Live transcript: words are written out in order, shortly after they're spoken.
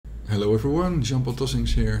Hello everyone, Jean-Paul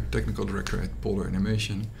Tossings here, Technical Director at Polar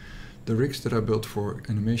Animation. The rigs that I built for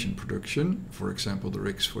animation production, for example the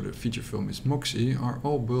rigs for the feature film Miss Moxy, are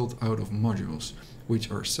all built out of modules, which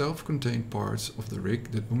are self-contained parts of the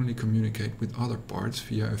rig that only communicate with other parts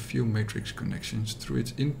via a few matrix connections through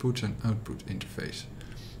its input and output interface.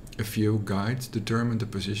 A few guides determine the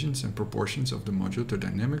positions and proportions of the module to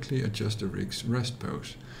dynamically adjust the rig's rest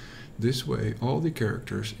pose. This way, all the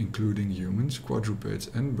characters, including humans, quadrupeds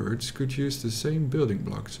and birds, could use the same building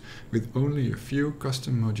blocks, with only a few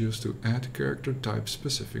custom modules to add character type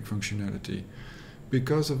specific functionality.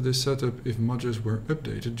 Because of this setup, if modules were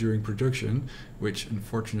updated during production, which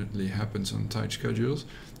unfortunately happens on tight schedules,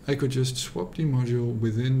 I could just swap the module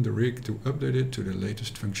within the rig to update it to the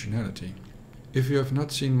latest functionality. If you have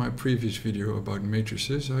not seen my previous video about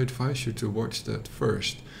matrices, I advise you to watch that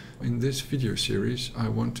first. In this video series, I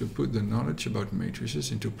want to put the knowledge about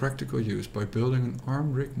matrices into practical use by building an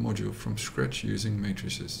ARM rig module from scratch using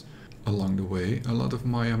matrices. Along the way, a lot of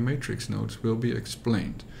Maya matrix nodes will be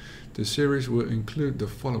explained. The series will include the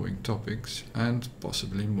following topics and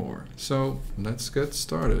possibly more. So let's get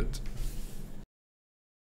started.